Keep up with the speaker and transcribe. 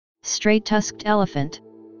Straight-tusked elephant.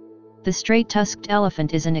 The straight-tusked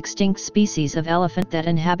elephant is an extinct species of elephant that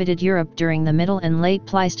inhabited Europe during the Middle and Late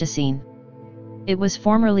Pleistocene. It was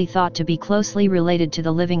formerly thought to be closely related to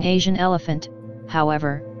the living Asian elephant.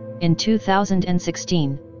 However, in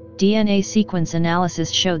 2016, DNA sequence analysis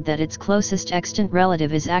showed that its closest extant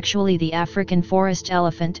relative is actually the African forest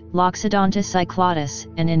elephant, Loxodonta cyclotis,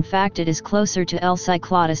 and in fact it is closer to L.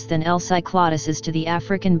 cyclotis than L. cyclotis is to the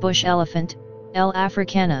African bush elephant, L.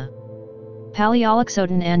 africana.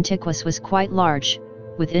 Palaeoloxodon antiquus was quite large,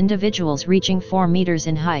 with individuals reaching 4 meters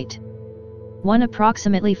in height. One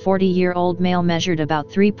approximately 40-year-old male measured about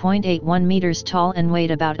 3.81 meters tall and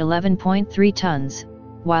weighed about 11.3 tons,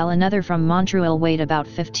 while another from Montreal weighed about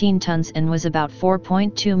 15 tons and was about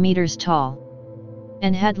 4.2 meters tall,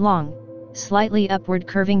 and had long, slightly upward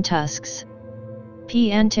curving tusks.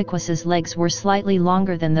 P. antiquus's legs were slightly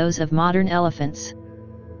longer than those of modern elephants.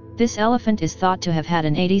 This elephant is thought to have had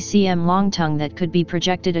an 80 cm long tongue that could be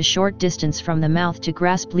projected a short distance from the mouth to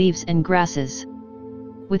grasp leaves and grasses.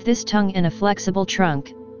 With this tongue and a flexible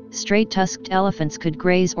trunk, straight-tusked elephants could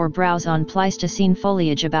graze or browse on Pleistocene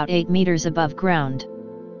foliage about 8 meters above ground.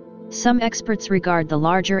 Some experts regard the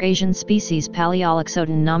larger Asian species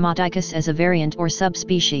Palaeoloxodon antiquus as a variant or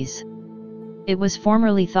subspecies. It was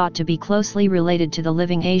formerly thought to be closely related to the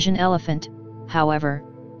living Asian elephant. However,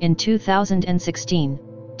 in 2016,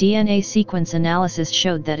 DNA sequence analysis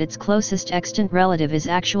showed that its closest extant relative is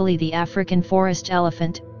actually the African forest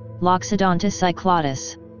elephant, Loxodonta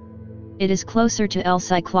cyclotis. It is closer to L.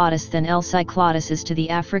 cyclotis than L. cyclotis is to the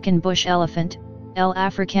African bush elephant, L.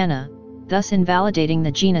 africana, thus invalidating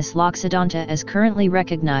the genus Loxodonta as currently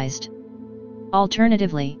recognized.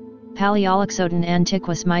 Alternatively, Palaeoloxodon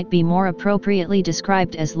antiquus might be more appropriately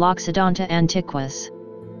described as Loxodonta antiquus.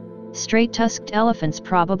 Straight-tusked elephants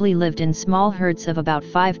probably lived in small herds of about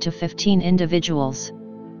 5 to 15 individuals.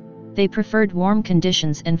 They preferred warm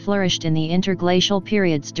conditions and flourished in the interglacial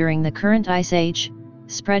periods during the current ice age,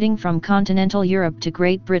 spreading from continental Europe to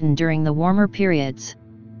Great Britain during the warmer periods.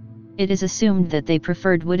 It is assumed that they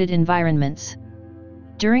preferred wooded environments.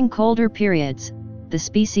 During colder periods, the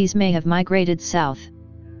species may have migrated south.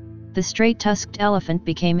 The straight-tusked elephant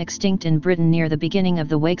became extinct in Britain near the beginning of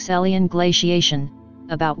the Waxelian glaciation,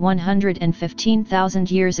 about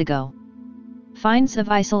 115,000 years ago. Finds of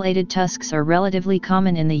isolated tusks are relatively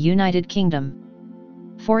common in the United Kingdom.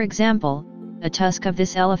 For example, a tusk of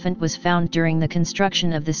this elephant was found during the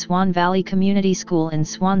construction of the Swan Valley Community School in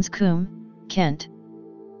Swanscombe, Kent.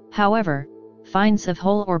 However, finds of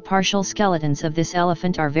whole or partial skeletons of this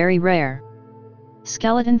elephant are very rare.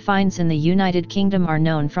 Skeleton finds in the United Kingdom are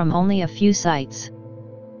known from only a few sites.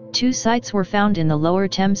 2 sites were found in the lower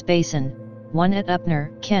Thames Basin, one at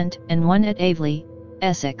Upnor, Kent, and one at Aveley,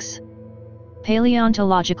 Essex.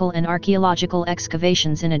 Paleontological and archaeological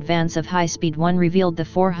excavations in advance of High Speed 1 revealed the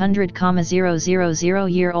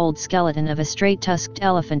 400,000-year-old skeleton of a straight-tusked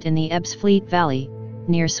elephant in the Ebbsfleet Valley,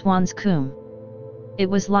 near Swanscombe. It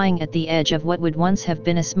was lying at the edge of what would once have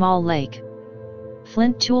been a small lake.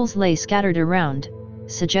 Flint tools lay scattered around,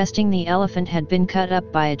 suggesting the elephant had been cut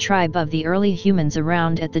up by a tribe of the early humans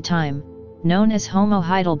around at the time, known as Homo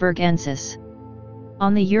heidelbergensis.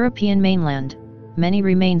 On the European mainland, many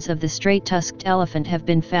remains of the straight-tusked elephant have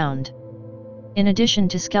been found. In addition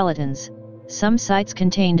to skeletons, some sites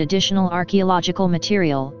contained additional archaeological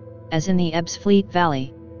material, as in the Ebbsfleet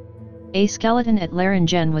Valley. A skeleton at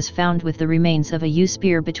Laringen was found with the remains of a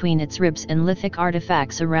yew-spear between its ribs and lithic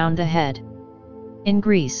artifacts around the head. In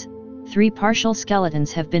Greece, 3 partial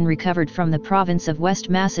skeletons have been recovered from the province of West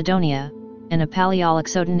Macedonia, and a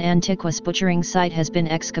Palaeoloxodon antiquus butchering site has been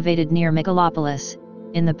excavated near Megalopolis,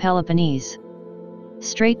 in the Peloponnese.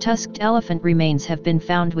 Straight-tusked elephant remains have been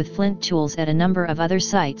found with flint tools at a number of other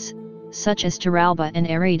sites, such as Torralba and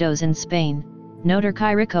Eridos in Spain,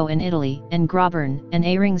 Notarchirico in Italy, and Graubern and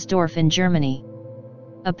Ehringsdorf in Germany.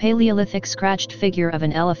 A Paleolithic scratched figure of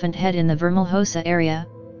an elephant head in the Vermelhosa area,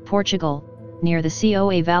 Portugal, near the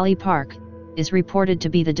Coa Valley Park, is reported to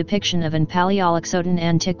be the depiction of an Palaeoloxodon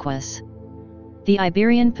antiquus. The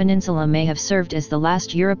Iberian Peninsula may have served as the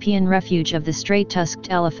last European refuge of the straight-tusked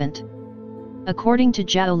elephant. According to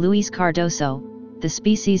João Luís Cardoso, the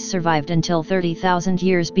species survived until 30,000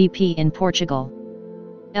 years BP in Portugal.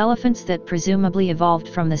 Elephants that presumably evolved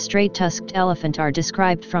from the straight-tusked elephant are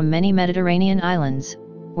described from many Mediterranean islands,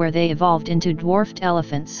 where they evolved into dwarfed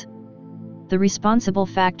elephants. The responsible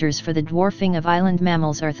factors for the dwarfing of island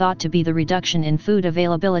mammals are thought to be the reduction in food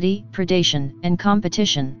availability, predation, and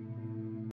competition.